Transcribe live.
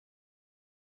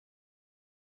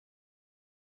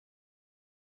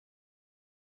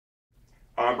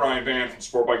I'm Brian Van from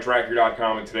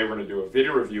SportBikeTracker.com, and today we're going to do a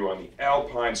video review on the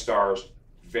Alpinestars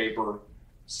Vapor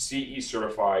CE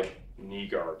certified knee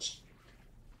guards.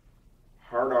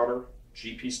 Hard outer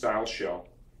GP style shell,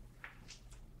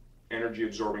 energy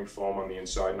absorbing foam on the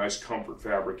inside, nice comfort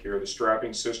fabric here. The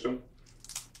strapping system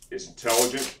is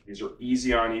intelligent. These are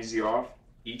easy on, easy off.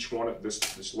 Each one of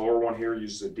this lower one here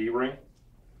uses a D-ring.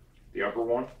 The upper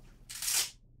one,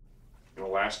 an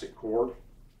elastic cord,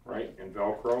 right, and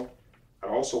Velcro. I'd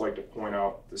also like to point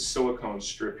out the silicone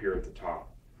strip here at the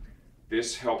top.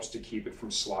 This helps to keep it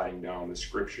from sliding down. This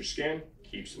grips your skin,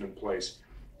 keeps it in place.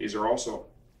 These are also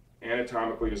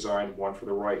anatomically designed, one for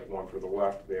the right, one for the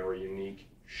left. They are a unique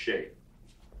shape.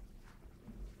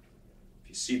 If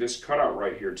you see this cutout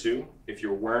right here too, if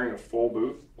you're wearing a full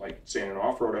boot, like say in an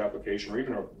off-road application or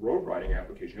even a road riding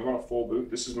application, you want a full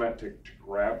boot, this is meant to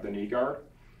grab the knee guard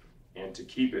and to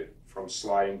keep it from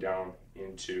sliding down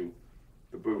into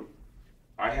the boot.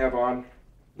 I have on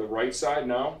the right side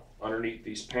now, underneath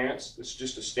these pants. This is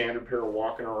just a standard pair of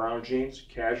walking around jeans,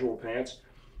 casual pants.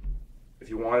 If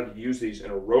you wanted to use these in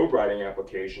a road riding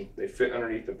application, they fit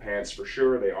underneath the pants for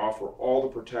sure. They offer all the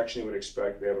protection you would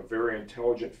expect. They have a very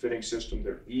intelligent fitting system.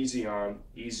 They're easy on,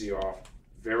 easy off,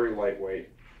 very lightweight.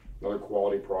 Another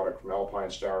quality product from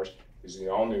Alpinestars is the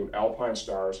all-new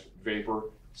Alpinestars Vapor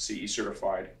CE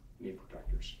certified knee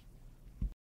protectors.